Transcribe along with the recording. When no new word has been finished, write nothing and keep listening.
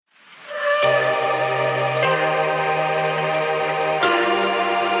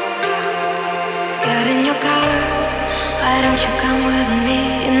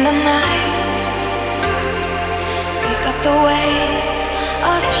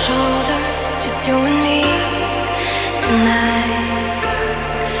just you and me tonight.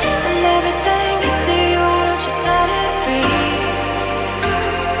 And everything you see, why don't you set it free?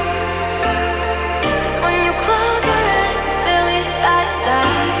 'Cause when you close your eyes, I feel me by your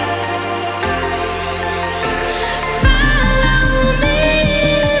side.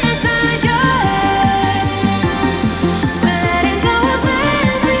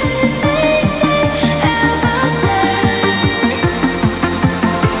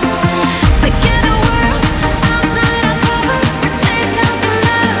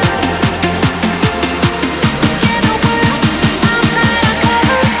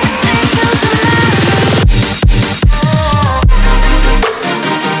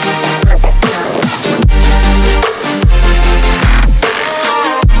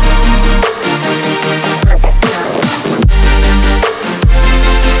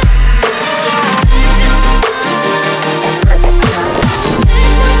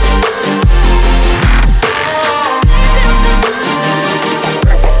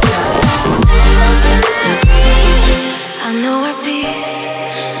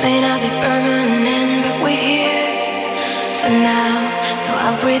 May not be permanent, but we're here for now. So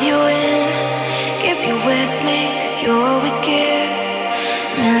I'll breathe you